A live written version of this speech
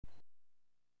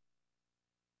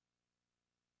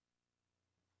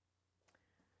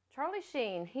Charlie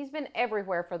Sheen, he's been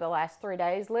everywhere for the last 3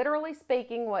 days, literally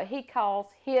speaking what he calls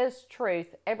his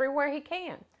truth everywhere he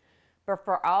can. But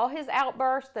for all his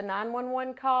outbursts, the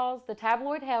 911 calls, the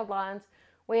tabloid headlines,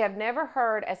 we have never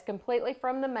heard as completely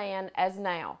from the man as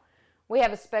now. We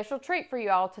have a special treat for you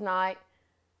all tonight.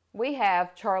 We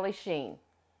have Charlie Sheen.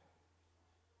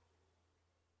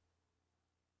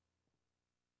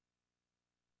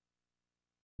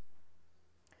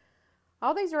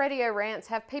 All these radio rants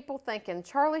have people thinking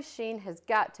Charlie Sheen has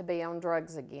got to be on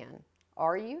drugs again.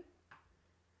 Are you?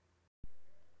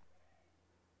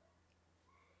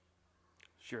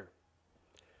 Sure.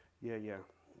 Yeah.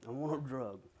 I'm on a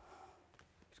drug.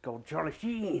 It's called Charlie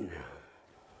Sheen.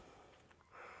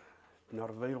 Not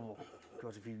available,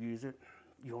 because if you use it,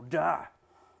 you'll die.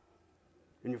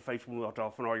 And your face will melt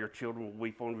off and all your children will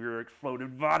weep on your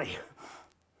exploded body.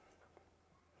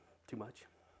 Too much?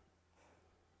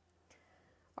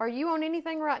 Are you on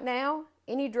anything right now?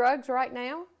 Any drugs right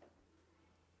now?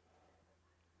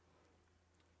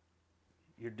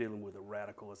 You're dealing with a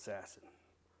radical assassin.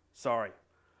 Sorry,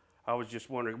 I was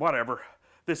just wondering. Whatever.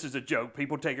 This is a joke.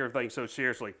 People take everything so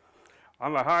seriously.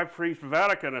 I'm a high priest,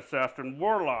 Vatican assassin,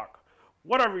 warlock.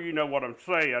 Whatever, you know what I'm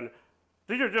saying.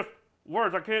 These are just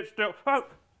words I can't still. Oh,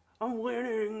 I'm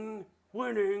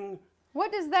winning.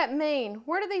 What does that mean?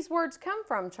 Where do these words come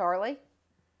from, Charlie?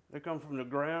 They come from the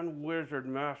Grand Wizard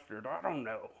Master. I don't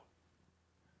know.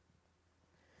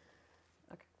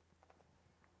 Okay.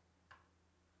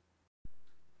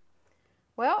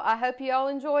 Well, I hope you all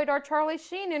enjoyed our Charlie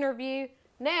Sheen interview.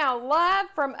 Now, live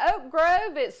from Oak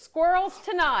Grove, it's Squirrels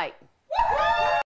Tonight.